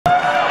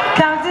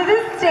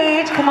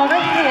come over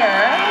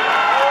here.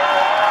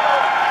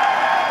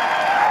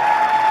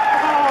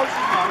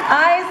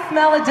 I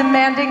smell a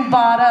demanding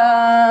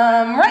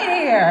bottom right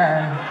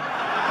here.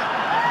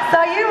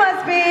 So you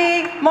must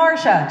be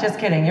Marsha. Just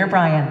kidding, you're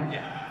Brian.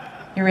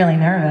 Yeah. You're really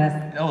nervous.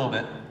 A little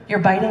bit. You're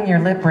biting your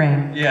lip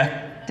ring.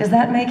 Yeah. Does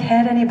that make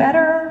head any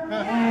better?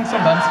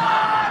 Sometimes.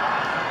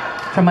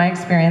 From my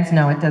experience,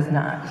 no, it does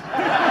not.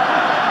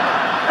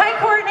 Hi,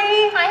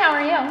 Courtney. Hi, how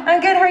are you?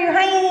 I'm good, how are you?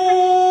 Hi.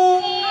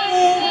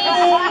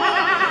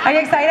 Are you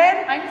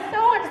excited? I'm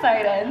so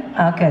excited.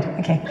 Oh, good,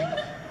 okay.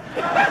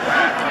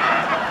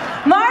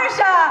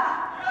 Marsha!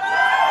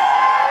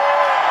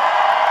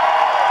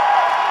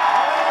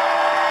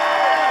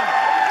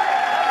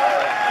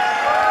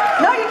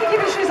 No, you can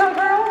keep your shoes on,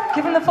 girl.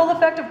 Give them the full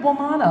effect of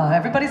Womana.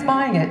 Everybody's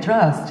buying it,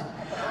 trust.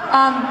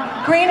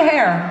 Green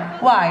hair.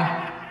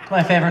 Why? It's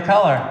my favorite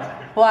color.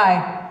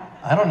 Why?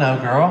 I don't know,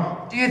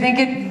 girl. Do you think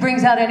it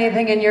brings out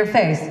anything in your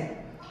face?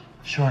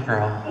 Sure,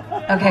 girl.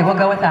 Okay, we'll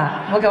go with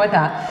that. We'll go with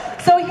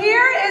that. So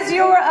here is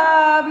your,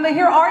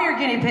 here are your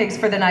guinea pigs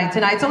for the night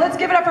tonight. So let's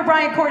give it up for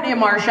Brian, Courtney,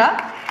 and Marsha.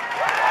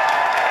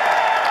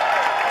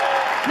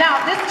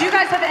 Now, do you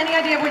guys have any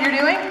idea what you're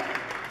doing?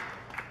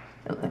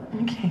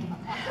 Okay.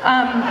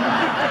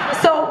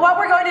 So what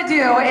we're going to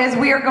do is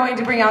we are going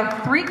to bring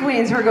out 3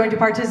 queens who are going to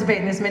participate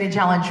in this mini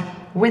challenge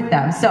with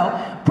them. So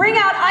bring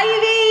out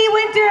Ivy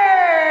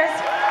Winters,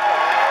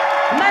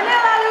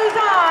 Manila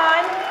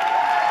Luzon,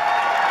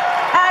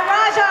 and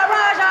Raja.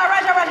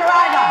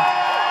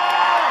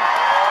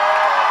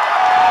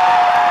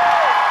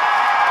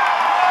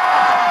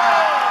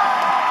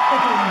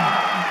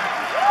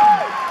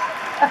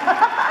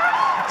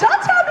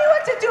 Don't tell me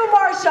what to do,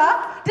 Marsha.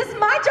 This is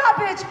my job,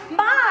 bitch.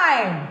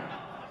 Mine.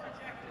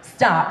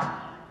 Stop.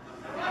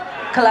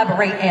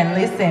 Collaborate and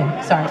listen.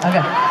 Sorry,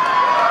 okay.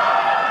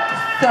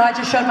 So I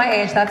just showed my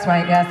age, that's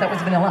right, yes, that was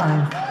Vanilla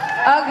Ice.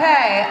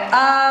 Okay,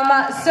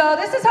 so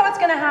this is how it's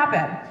gonna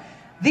happen.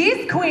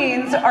 These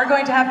queens are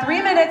going to have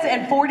 3 minutes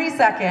and 40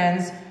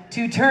 seconds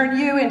to turn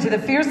you into the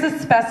fiercest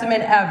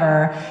specimen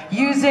ever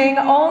using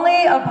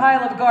only a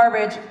pile of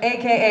garbage,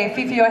 AKA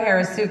Fifi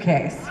O'Hara's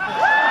suitcase.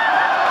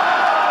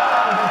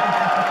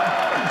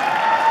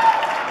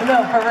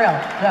 No, for real,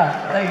 no,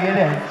 like it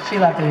is, she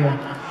left it here.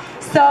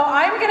 So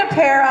I'm gonna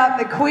pair up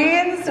the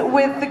queens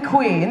with the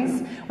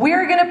queens.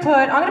 I'm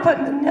gonna put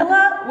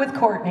Manila with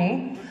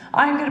Courtney.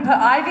 I'm gonna put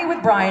Ivy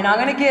with Brian. I'm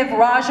gonna give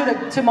Raja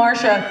to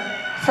Marsha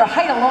for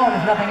height alone,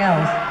 if nothing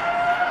else.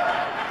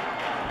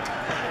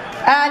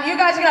 And you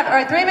guys are gonna have, all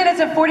right, 3 minutes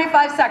and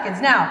 45 seconds.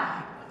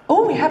 Now,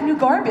 oh, we have new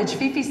garbage.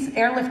 Fifi's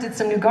airlifted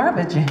some new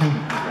garbage in.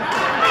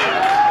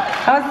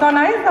 That was so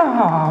nice,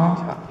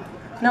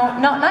 No,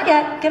 not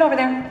yet. Get over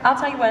there. I'll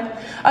tell you when.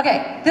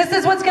 Okay, this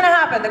is what's gonna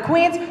happen. The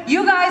queens,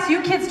 you guys,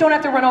 you kids don't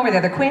have to run over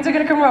there. The queens are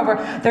gonna come over,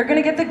 they're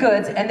gonna get the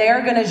goods, and they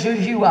are gonna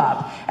zhuzh you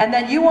up. And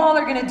then you all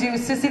are gonna do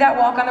Sissy That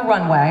Walk on the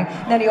runway,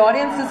 and then the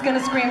audience is gonna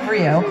scream for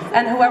you,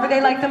 and whoever they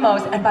like the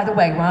most, and by the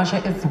way,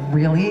 Raja is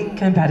really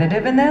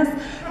competitive in this.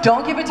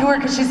 Don't give it to her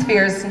because she's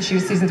fierce, and she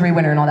was season 3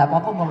 winner and all that, blah,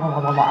 blah, blah,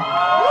 blah, blah, blah.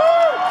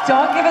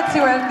 Don't give it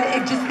to her,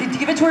 just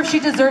give it to her if she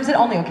deserves it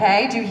only,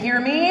 okay? Do you hear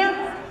me?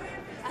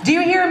 Do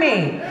you hear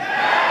me?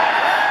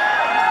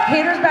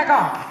 Haters, back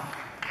off.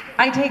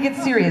 I take it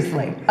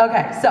seriously.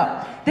 Okay, so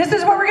this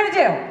is what we're gonna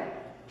do.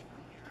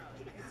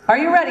 Are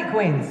you ready,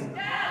 queens?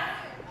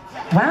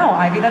 Wow,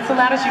 Ivy, that's the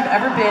loudest you've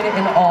ever been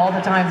in all the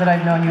times that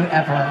I've known you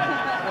ever.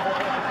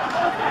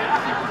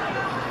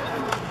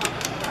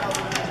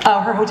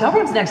 Oh, her hotel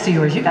room's next to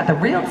yours. You got the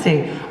real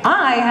tea.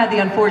 I had the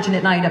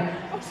unfortunate night up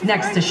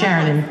next to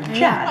Sharon and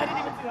Chad.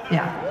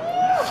 Yeah,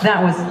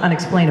 that was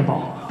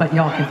unexplainable, but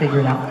y'all can figure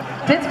it out.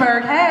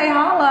 Pittsburgh, hey,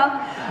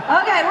 holla.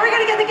 Okay, we're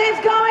gonna get the games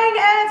going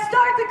and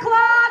start the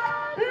clock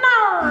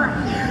now.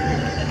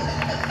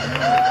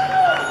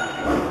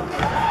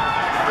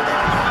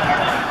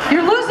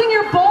 You're losing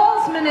your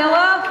balls,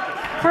 Manila,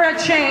 for a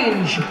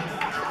change.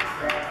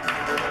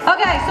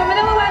 Okay, so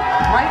Manila went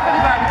right for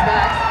the garbage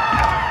bags.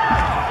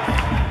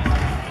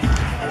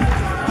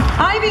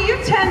 Ivy, you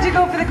tend to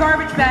go for the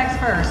garbage bags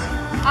first.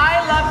 I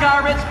love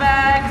garbage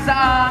bags.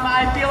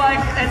 I feel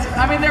like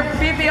they're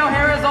Fifi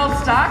O'Hara's old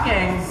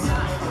stockings.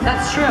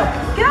 That's true.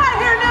 Get out of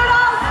here,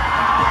 Noodles!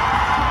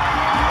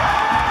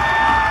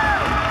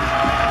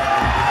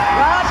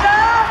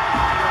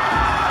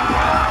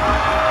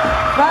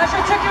 Raja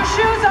took your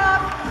shoes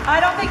off.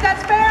 I don't think that's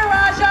fair,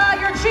 Raja.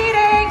 You're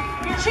cheating.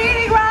 You're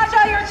cheating,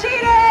 Raja. You're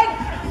cheating.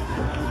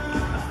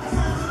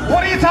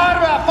 What are you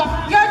talking about?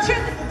 You're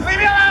cheating. Leave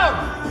me alone!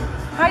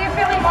 How you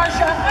feeling,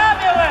 Marsha?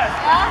 Fabulous.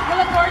 Yeah,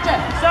 you look gorgeous.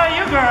 So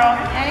you, girl.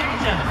 Thank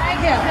you.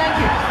 Thank you. Thank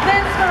you.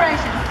 The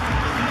inspiration.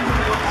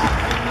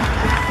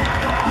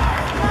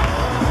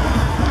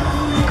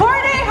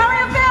 Courtney, how are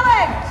you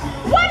feeling?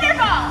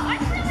 Wonderful!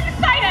 I'm really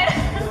excited.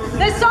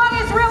 This song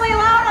is really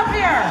loud up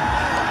here.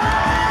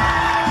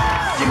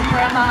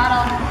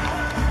 Supermodel.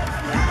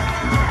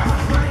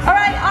 All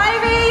right,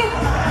 Ivy,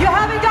 you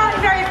haven't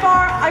gotten very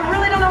far. I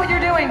really don't know what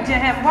you're doing to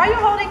him. Why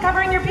are you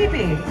covering your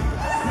pee-pee?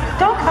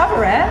 Don't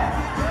cover it.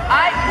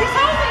 He's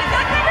holding. He's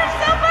not covering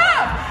himself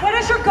up. What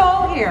is your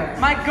goal here? here?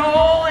 My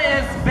goal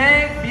is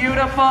big,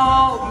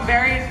 beautiful,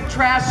 very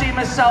trashy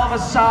Michelle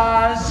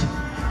Visage.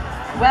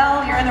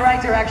 Well, you're in the right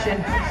direction.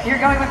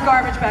 You're going with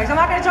garbage bags. I'm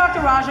not going to talk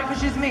to Raja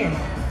because she's mean.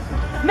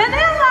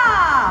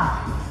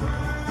 Manila!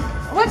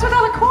 What's with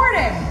all the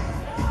cording?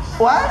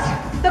 What?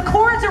 The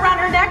cords around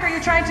her neck, are you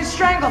trying to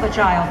strangle the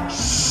child?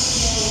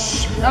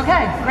 Shh.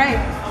 Okay, great.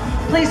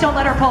 Please don't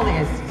let her pull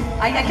these.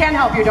 I can't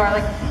help you,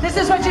 darling. This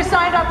is what you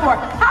signed up for.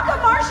 How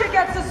come Marcia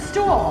gets a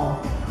stool?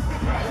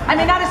 I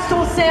mean, not a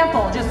stool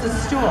sample, just a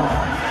stool.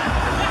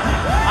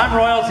 I'm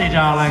royalty,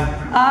 darling.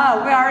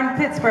 Oh, we are in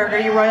Pittsburgh. Are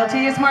you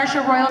royalty? Is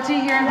Marcia royalty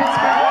here in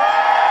Pittsburgh?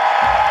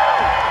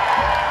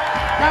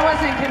 That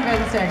wasn't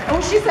convincing. Oh,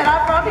 she said,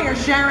 I'm from here.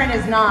 Sharon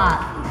is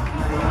not.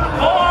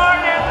 Oh,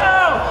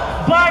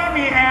 bite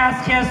me,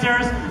 ass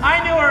kissers.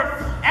 I knew her.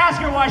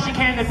 Ask her why she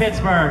came to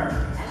Pittsburgh.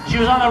 She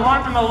was on the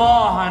run from the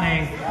law,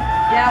 honey.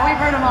 Yeah, we've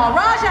heard them all.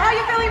 Raja, how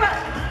you feeling about...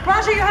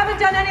 Raja, you haven't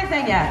done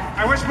anything yet.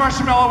 I wish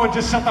Marshmallow would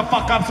just shut the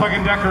fuck up so I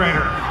can decorate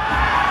her.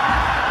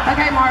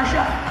 Okay,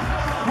 Marcia.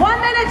 1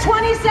 minute,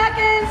 20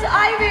 seconds.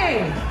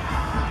 Ivy.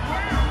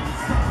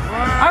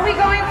 Are we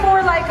going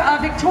for like a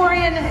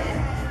Victorian...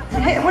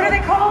 What are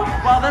they called?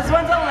 Well, this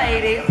one's a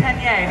lady,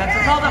 Penier. That's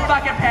called a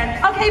fucking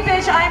pen. Okay,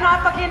 bitch, I am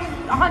not fucking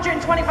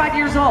 125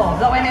 years old,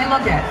 though I may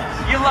look it.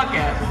 You look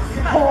it.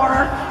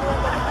 Whore.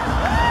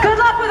 Good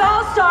luck with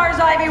All Stars,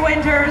 Ivy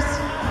Winters.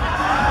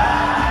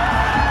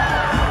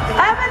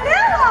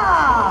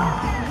 Manila!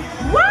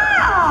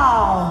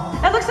 Wow!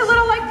 It looks a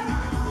little like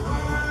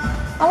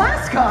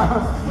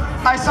Alaska.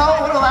 I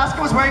saw what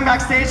Alaska was wearing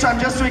backstage, so I'm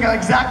just doing an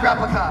exact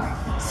replica.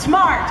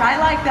 Smart, I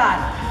like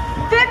that.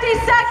 50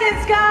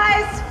 seconds,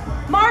 guys.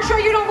 Marsha,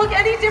 you don't look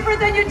any different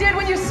than you did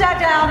when you sat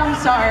down, I'm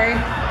sorry.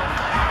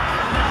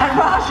 And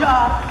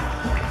Raja.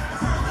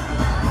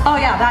 Oh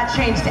yeah, that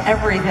changed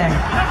everything.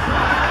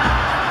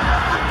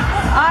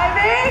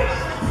 Ivy?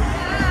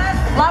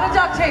 A lot of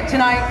duct tape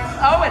tonight.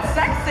 Oh, it's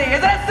sexy.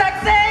 Isn't it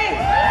sexy?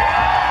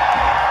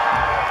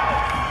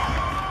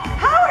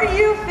 How are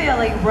you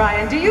feeling,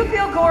 Brian? Do you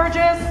feel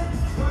gorgeous?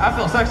 I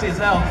feel sexy as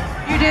hell.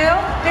 You do?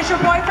 Is your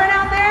boyfriend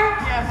out there?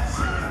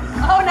 Yes.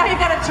 Oh, now you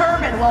got a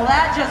turban. Well,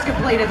 that just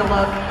completed the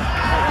look.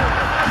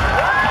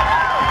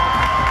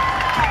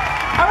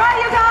 All right,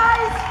 you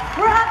guys,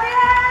 we're at the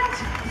end.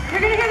 You're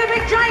gonna hear the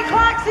big giant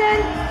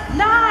klaxon.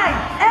 9,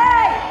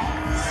 8,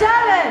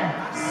 7,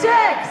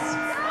 6,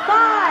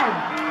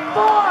 5,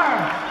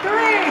 4,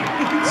 3,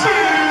 2.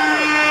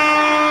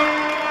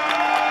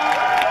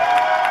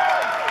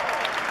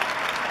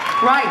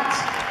 Right.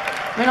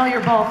 Manila,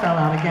 your ball fell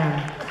out again.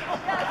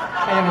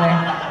 Right over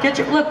there. Get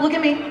your, look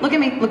at me, look at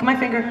me, look at my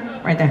finger.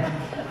 Right there.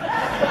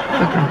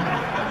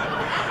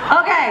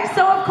 Okay,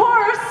 so of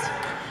course,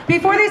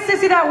 before they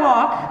sissy that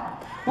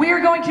walk, we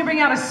are going to bring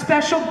out a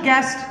special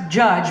guest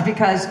judge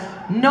because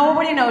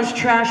nobody knows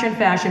trash and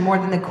fashion more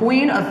than the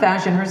queen of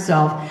fashion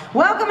herself.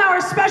 Welcome our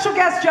special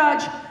guest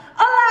judge,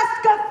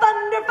 Alaska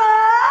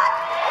Thunderfuck!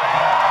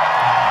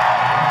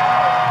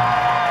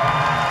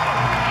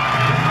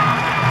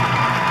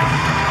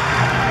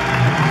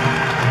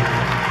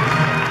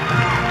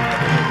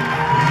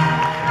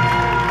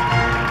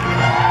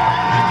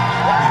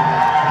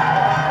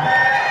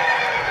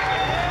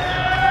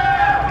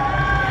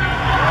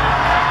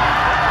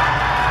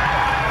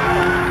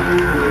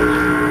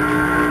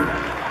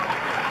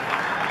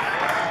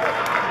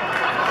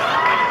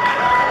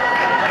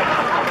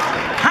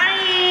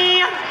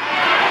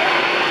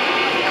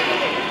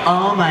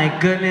 Oh my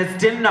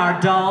goodness, didn't our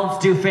dolls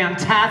do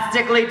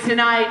fantastically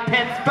tonight,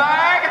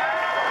 Pittsburgh?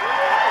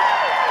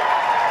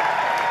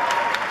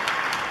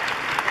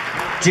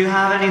 Do you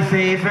have any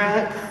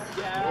favorites?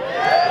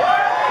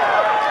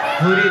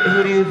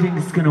 Who do you think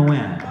is gonna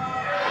win?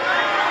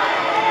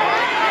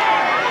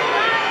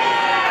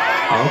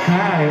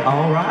 Okay,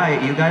 all right.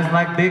 You guys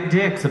like big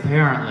dicks,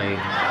 apparently.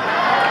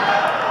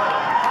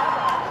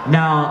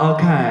 Now,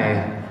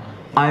 okay.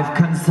 I've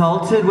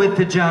consulted with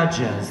the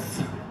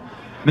judges.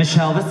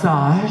 Michelle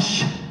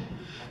Visage,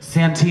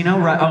 Santino,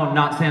 oh,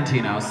 not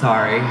Santino,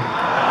 sorry.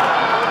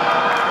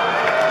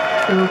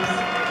 Oops.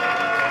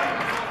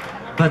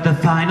 But the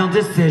final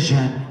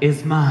decision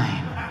is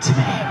mine to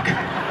make.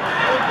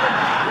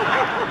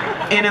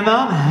 In a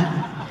moment,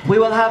 we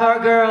will have our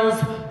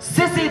girls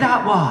sissy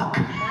that walk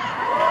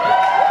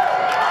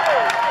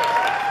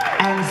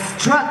and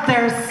strut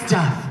their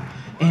stuff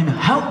in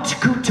haute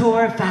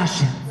couture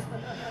fashions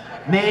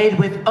made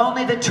with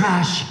only the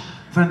trash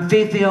from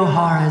Fifi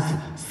O'Hara's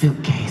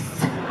suitcase.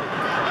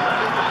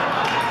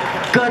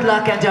 Good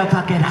luck and don't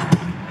fuck it up.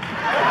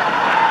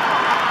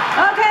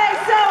 Okay,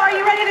 so are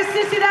you ready to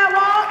sissy that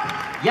walk?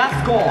 Yes,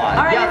 go on.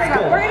 All right, yes, here we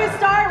go. go We're gonna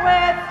start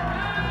with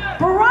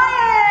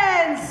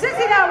Brian.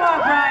 Sissy that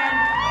walk, Brion.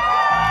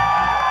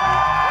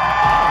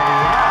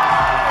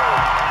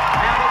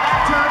 Now, did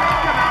that turban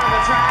come out of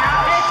the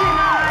trash? It did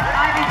not.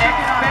 Ivy took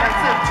it off.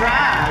 Expensive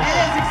trash. It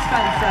is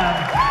expensive.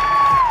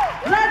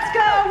 Let's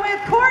go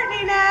with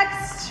Courtney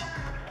next.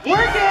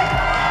 Work it.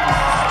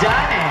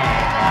 Stunning.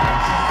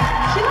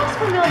 She looks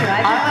familiar.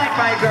 I like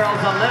my girls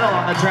a little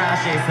on the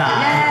trashy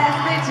side. Yes,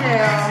 me too.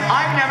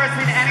 I've never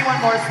seen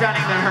more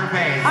stunning than her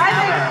face.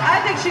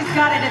 I think she's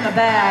got it in the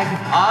bag.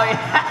 Oh,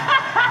 yeah.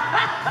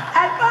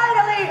 And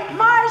finally,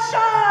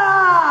 Marsha!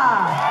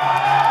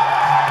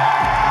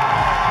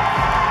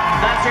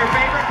 That's your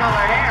favorite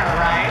color hair,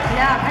 right?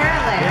 Yeah,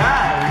 apparently.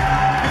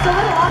 Yeah. It's a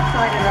little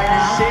lopsided right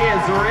now. She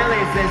is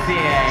really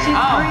sissy-ing. She's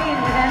green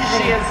with envy.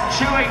 She is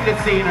chewing the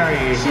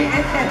scenery. She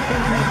is.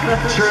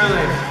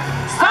 Truly.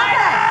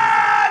 Silence!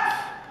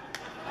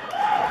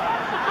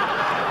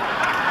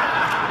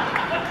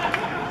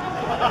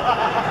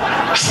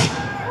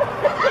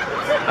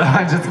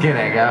 I'm just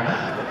kidding.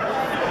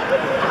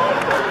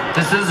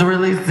 This is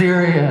really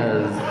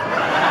serious.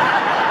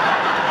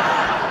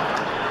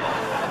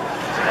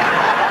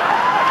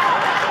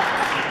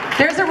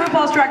 There's a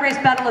RuPaul's Drag Race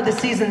Battle of the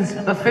Season's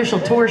official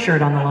tour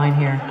shirt on the line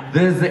here.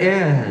 This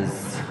is.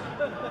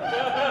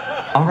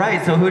 All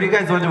right, so who do you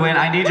guys want to win?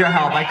 I need your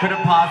help. I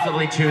couldn't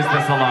possibly choose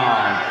this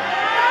alone.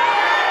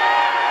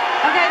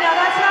 Okay, no,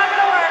 that's not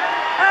gonna work.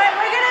 All right,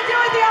 we're gonna do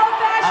it the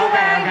old-fashioned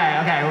way.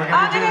 Okay, we're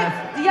gonna do this.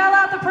 I'm gonna yell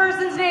out the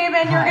person's name,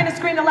 and you're gonna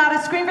scream the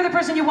loudest. Scream for the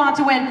person you want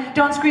to win.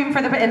 Don't scream for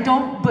and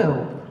don't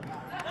boo.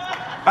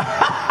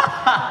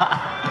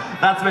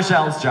 That's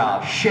Michelle's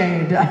job.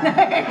 Shade.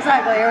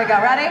 Exactly. Here we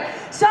go. Ready?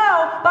 So,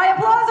 by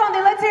applause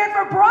only, let's hear it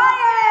for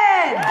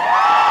Brian.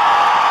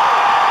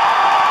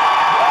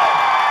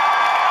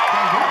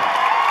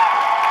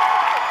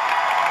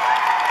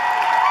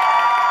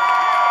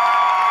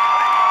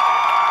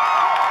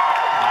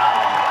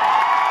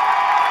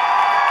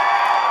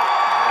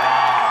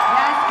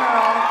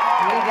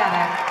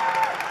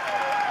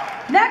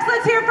 Next,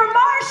 let's hear from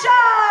Marsha!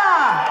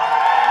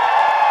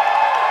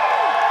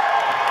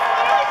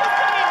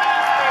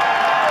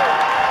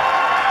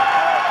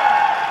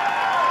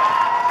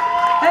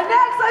 And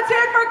next, let's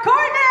hear it for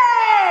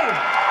Courtney!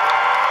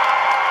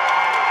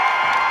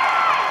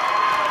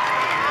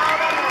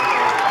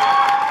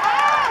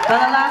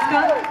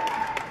 Alaska,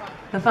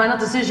 the final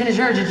decision is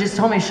yours. You just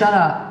told me shut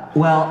up.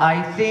 Well,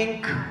 I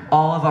think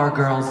all of our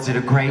girls did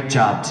a great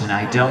job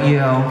tonight, don't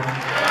you?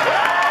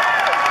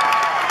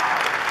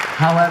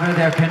 However,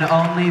 there can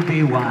only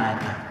be one.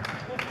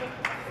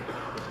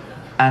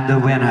 And the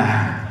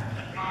winner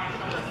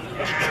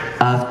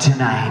of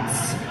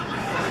tonight's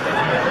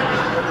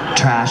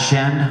Trash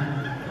and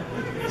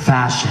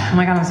Fashion. Oh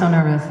my God, I'm so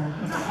nervous.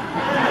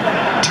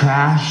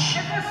 Trash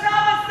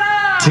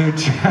to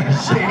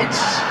trash. Bitch.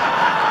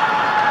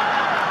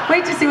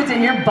 Wait to see what's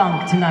in your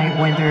bunk tonight,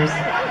 Winters.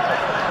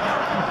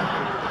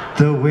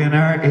 The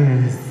winner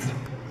is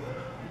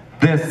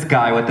this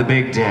guy with the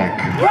big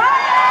dick.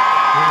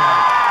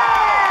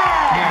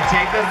 Here,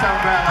 take this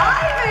umbrella.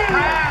 Ivy!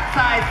 Prance,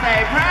 I say,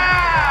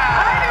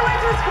 prance! Ivy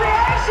Winters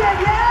creation,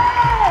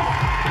 yes!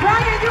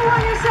 Brian, you won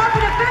yourself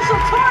an official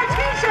tour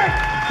t-shirt.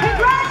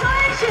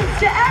 Congratulations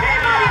to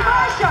everybody,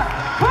 Marsha.